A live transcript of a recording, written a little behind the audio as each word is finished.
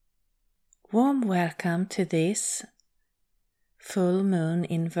Warm welcome to this full moon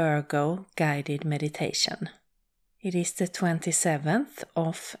in Virgo guided meditation. It is the 27th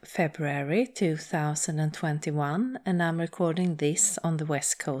of February 2021 and I'm recording this on the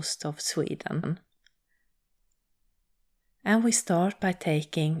west coast of Sweden. And we start by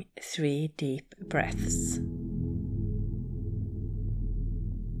taking 3 deep breaths.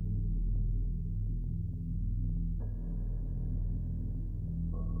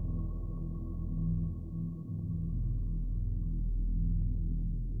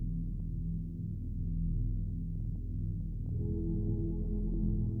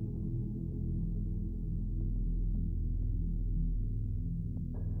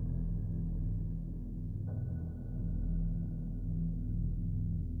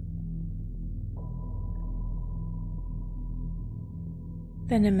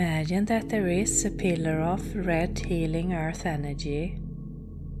 Then imagine that there is a pillar of red healing earth energy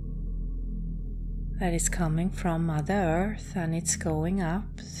that is coming from Mother Earth and it's going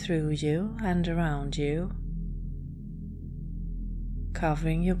up through you and around you,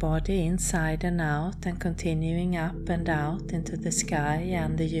 covering your body inside and out and continuing up and out into the sky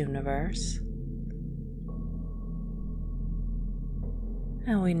and the universe.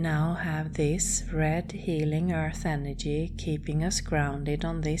 And we now have this red healing earth energy keeping us grounded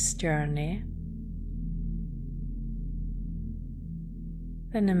on this journey.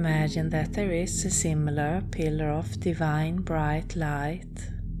 Then imagine that there is a similar pillar of divine bright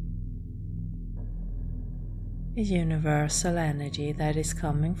light, a universal energy that is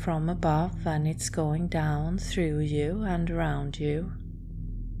coming from above and it's going down through you and around you,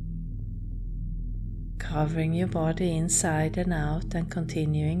 covering your body inside and out and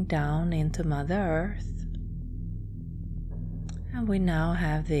continuing down into Mother Earth. And we now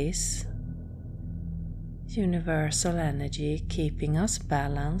have this universal energy keeping us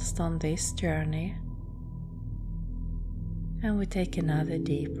balanced on this journey. And we take another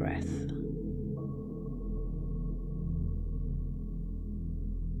deep breath.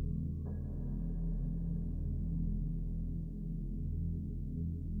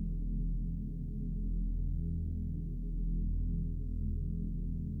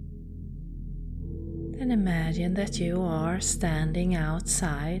 And imagine that you are standing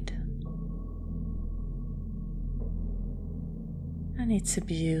outside and it's a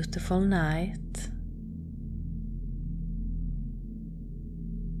beautiful night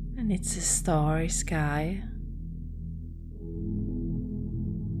and it's a starry sky.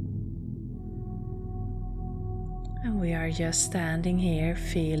 And we are just standing here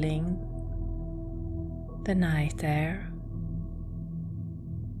feeling the night air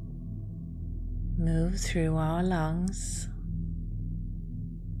move through our lungs,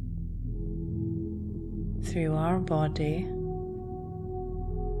 through our body,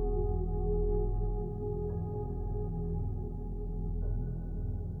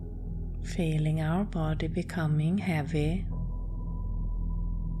 feeling our body becoming heavy,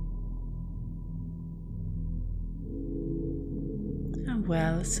 and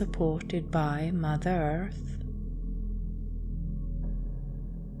well supported by Mother Earth.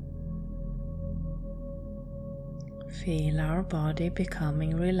 Feel our body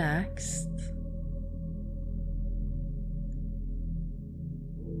becoming relaxed.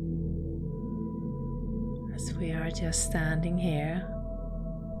 As we are just standing here,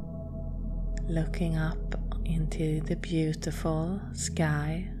 looking up into the beautiful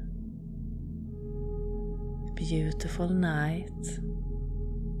sky, beautiful night.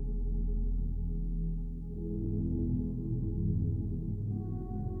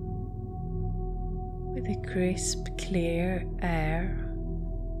 With a crisp, clear air.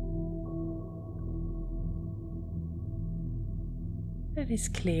 That is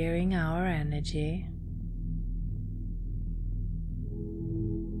clearing our energy,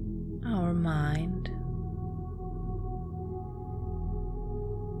 our mind,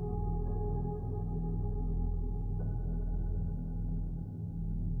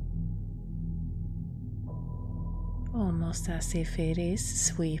 almost as if it is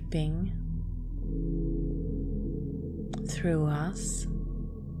sweeping through us.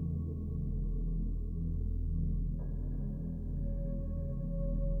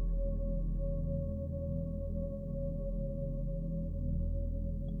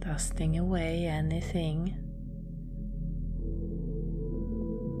 Dusting away anything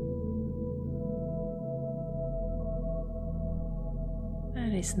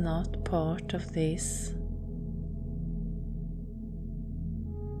that is not part of this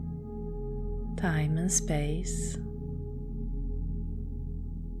time and space.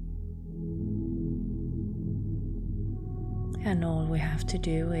 And all we have to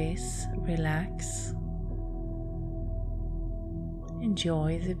do is relax,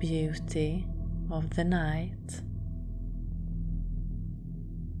 enjoy the beauty of the night.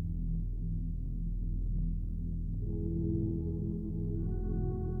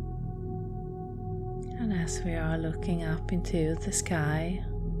 And as we are looking up into the sky,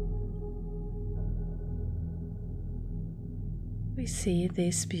 we see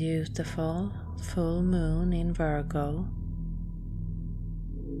this beautiful full moon in Virgo.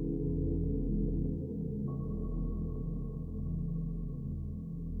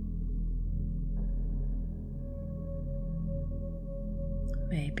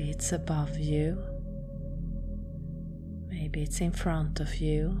 Maybe it's above you, maybe it's in front of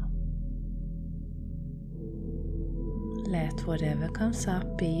you. Let whatever comes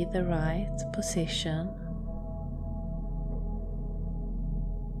up be the right position.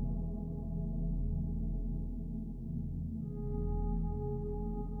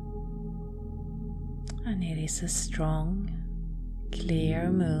 And it is a strong, clear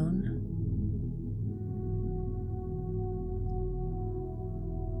moon.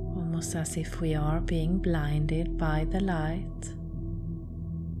 Almost as if we are being blinded by the light.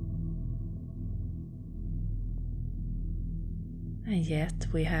 And yet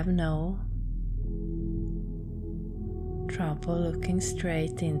we have no trouble looking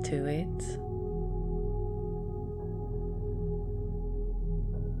straight into it.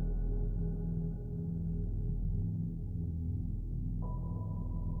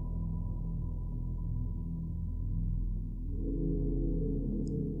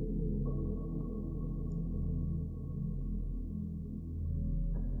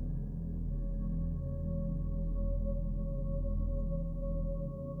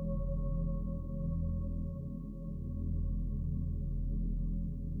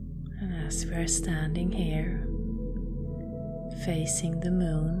 And as we are standing here, facing the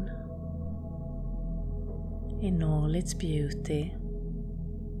moon in all its beauty,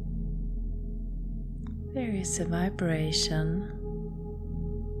 there is a vibration,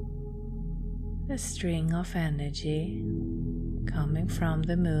 a string of energy coming from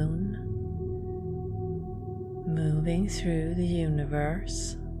the moon, moving through the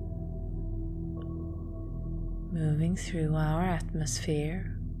universe, moving through our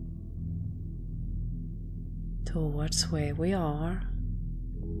atmosphere, towards where we are.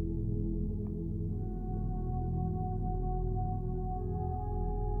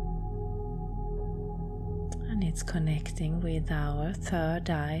 And it's connecting with our third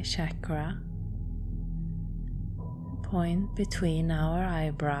eye chakra, a point between our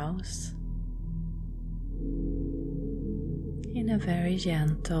eyebrows, in a very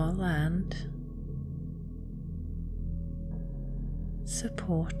gentle and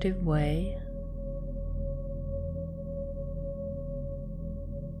supportive way.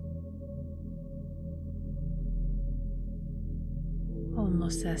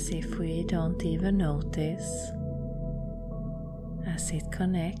 Almost as if we don't even notice as it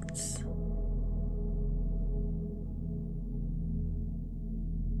connects.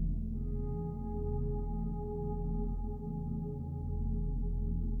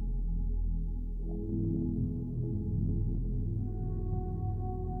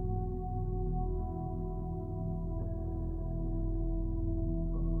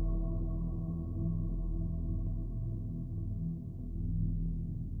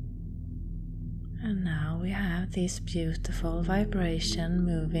 And now we have this beautiful vibration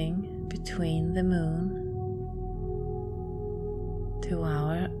moving between the moon to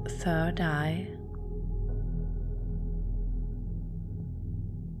our third eye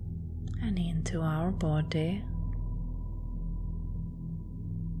and into our body.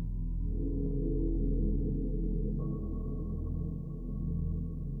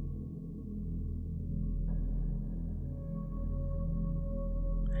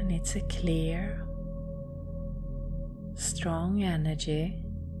 And it's a clear, strong energy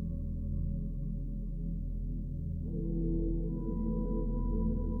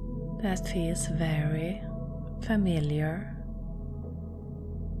that feels very familiar.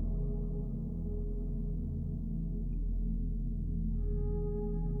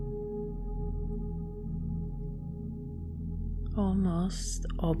 Almost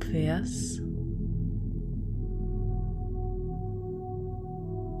obvious,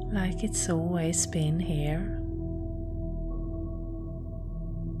 like it's always been here.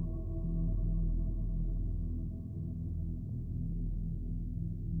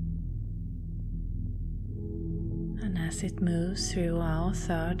 And as it moves through our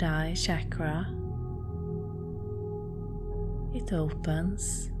third eye chakra, it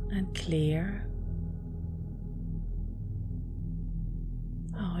opens and clears,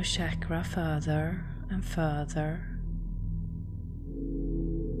 our chakra further and further.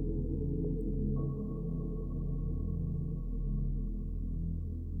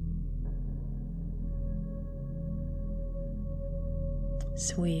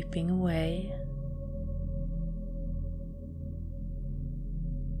 Sweeping away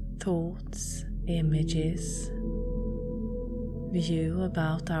thoughts, images, view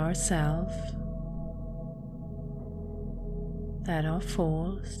about ourselves that are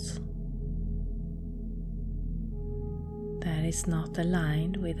false, that is not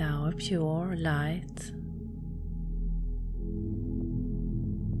aligned with our pure light.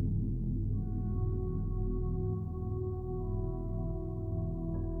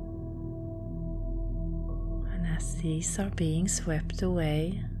 And as these are being swept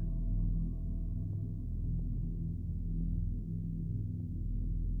away,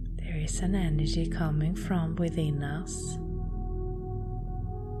 there is an energy coming from within us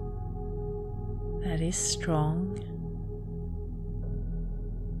that is strong,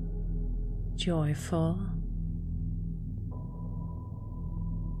 joyful,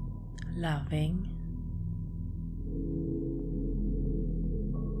 loving,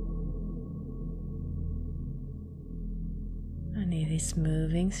 and it is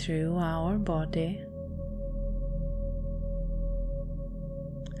moving through our body,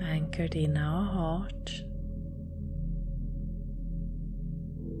 anchored in our heart.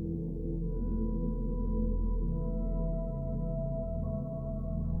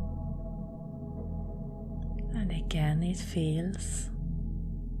 And again it feels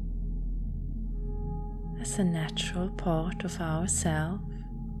as a natural part of ourself.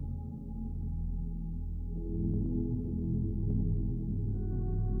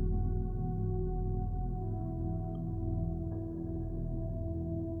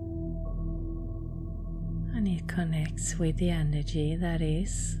 And it connects with the energy that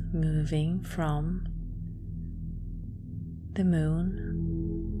is moving from the moon.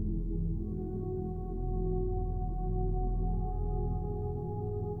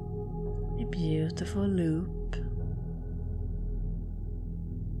 A beautiful loop.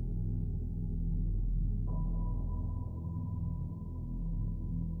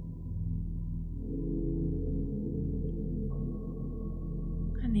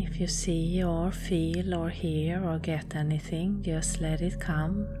 And if you see or feel or hear or get anything, just let it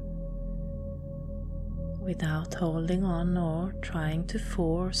come without holding on or trying to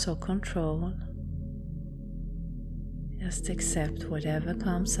force or control. Just accept whatever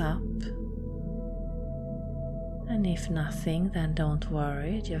comes up. And if nothing, then don't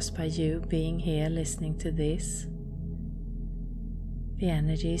worry. Just by you being here listening to this, the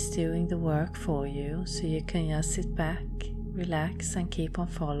energy is doing the work for you, so you can just sit back, relax, and keep on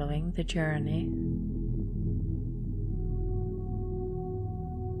following the journey.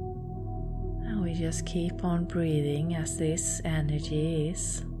 And we just keep on breathing as this energy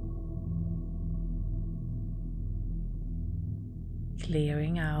is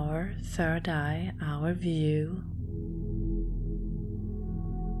clearing our third eye, our view,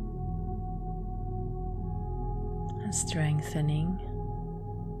 and strengthening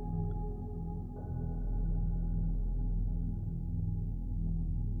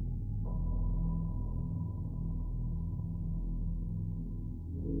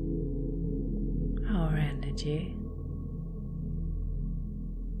our energy.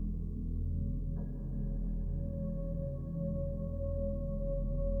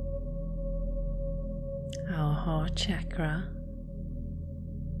 Our heart chakra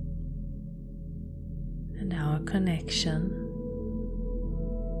and our connection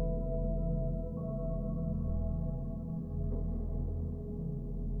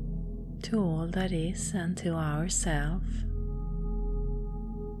to all that is and to ourself.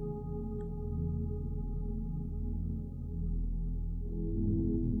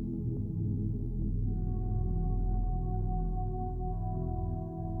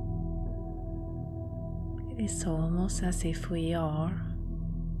 It's almost as if we are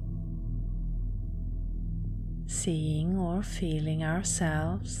seeing or feeling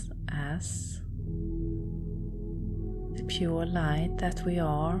ourselves as the pure light that we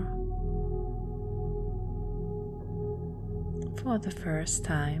are for the first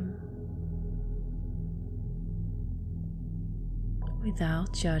time,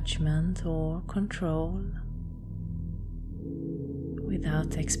 without judgment or control,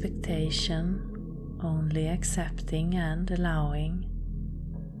 without expectation, only accepting and allowing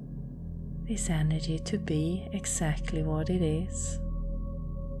this energy to be exactly what it is.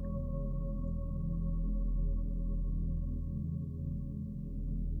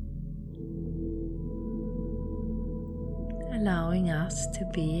 allowing us to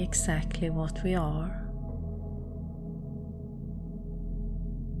be exactly what we are.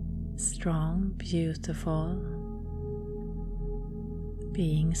 Strong, beautiful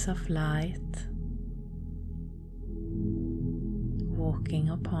beings of light, walking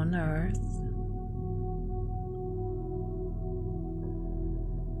upon earth.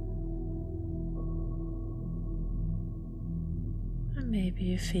 And maybe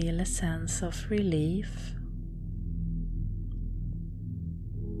you feel a sense of relief,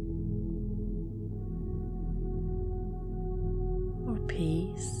 or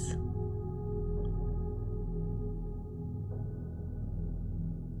peace.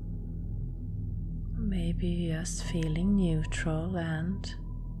 Maybe you're just feeling neutral and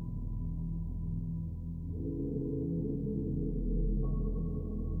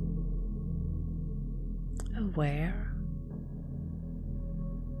aware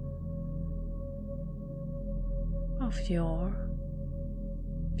of your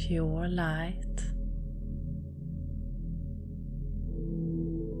pure light.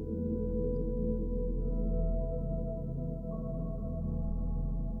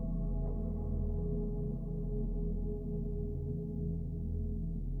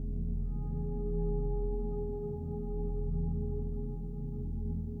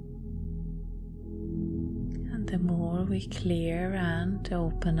 The more we clear and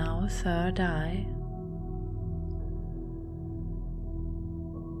open our third eye,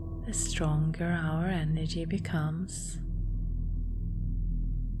 the stronger our energy becomes,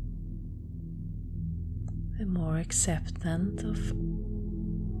 the more acceptant of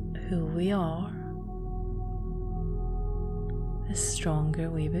who we are, the stronger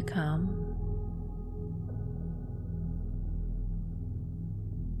we become.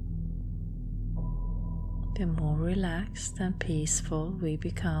 The more relaxed and peaceful we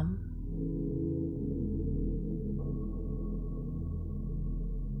become.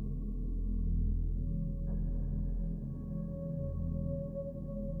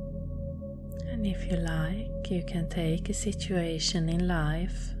 And if you like, you can take a situation in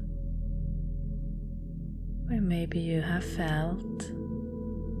life where maybe you have felt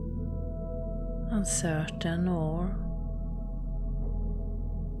uncertain or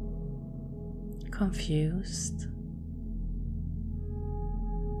confused.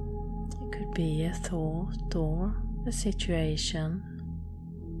 It could be a thought or a situation,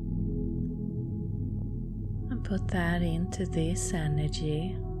 and put that into this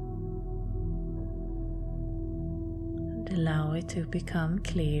energy and allow it to become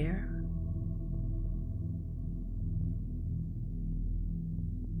clear.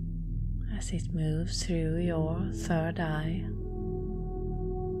 As it moves through your third eye.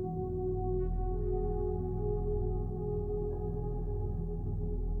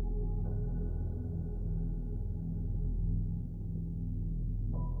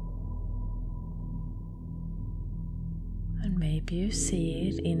 And maybe you see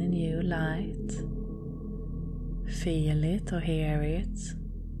it in a new light, feel it or hear it,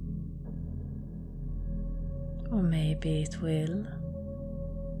 or maybe it will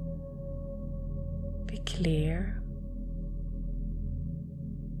be clear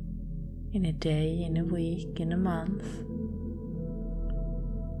in a day, in a week, in a month,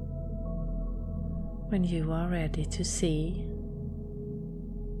 when you are ready to see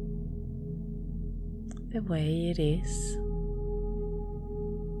the way it is,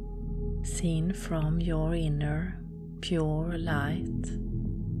 seen from your inner pure light,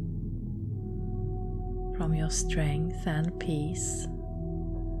 from your strength and peace.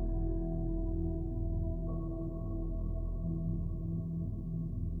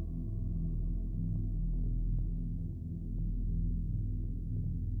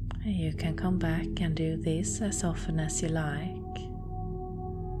 And you can come back and do this as often as you like.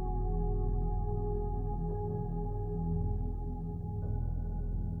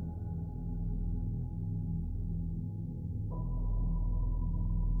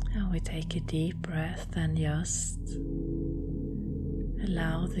 We take a deep breath and just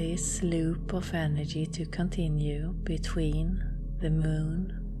allow this loop of energy to continue between the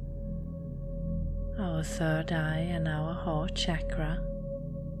moon, our third eye, and our heart chakra.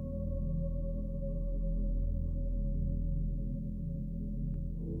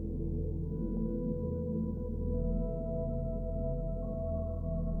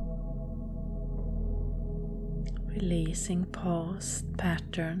 Releasing past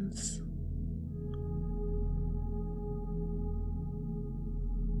patterns,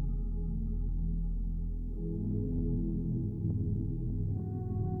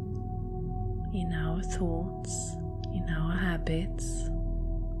 in our thoughts, in our habits,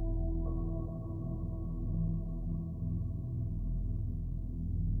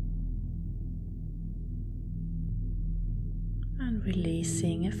 and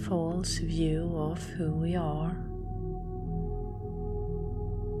releasing a false view of who we are,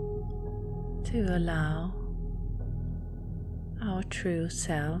 to allow our true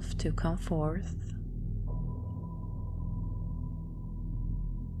self to come forth.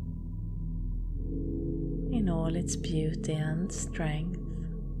 In all its beauty and strength.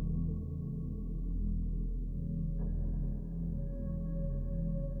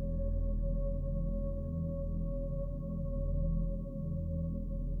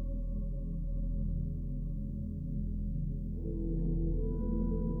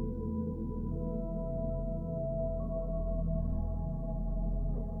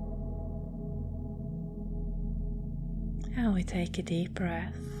 And we take a deep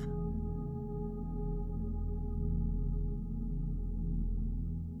breath.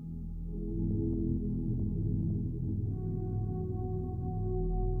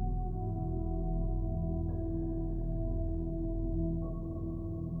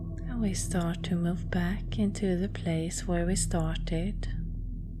 And we start to move back into the place where we started.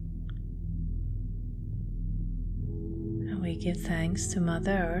 We give thanks to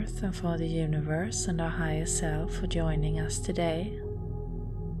Mother Earth and for the universe and our higher self for joining us today,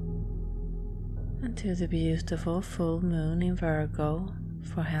 and to the beautiful full moon in Virgo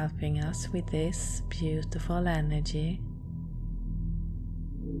for helping us with this beautiful energy.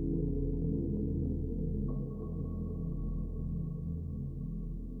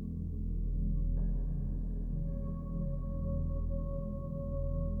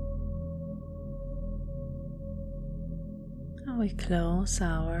 We close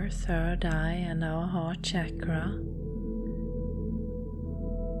our third eye and our heart chakra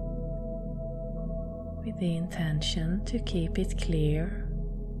with the intention to keep it clear,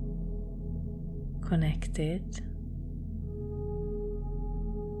 connected,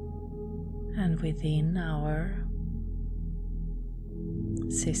 and within our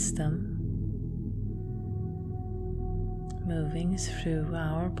system, moving through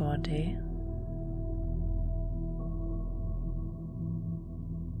our body.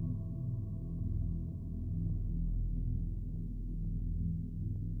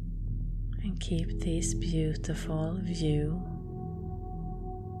 And keep this beautiful view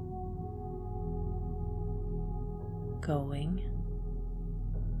going.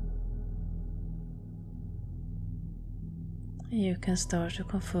 You can start to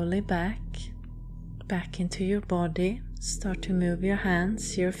come fully back into your body. Start to move your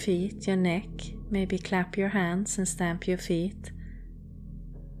hands, your feet, your neck. Maybe clap your hands and stamp your feet.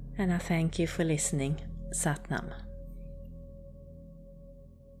 And I thank you for listening. Satnam.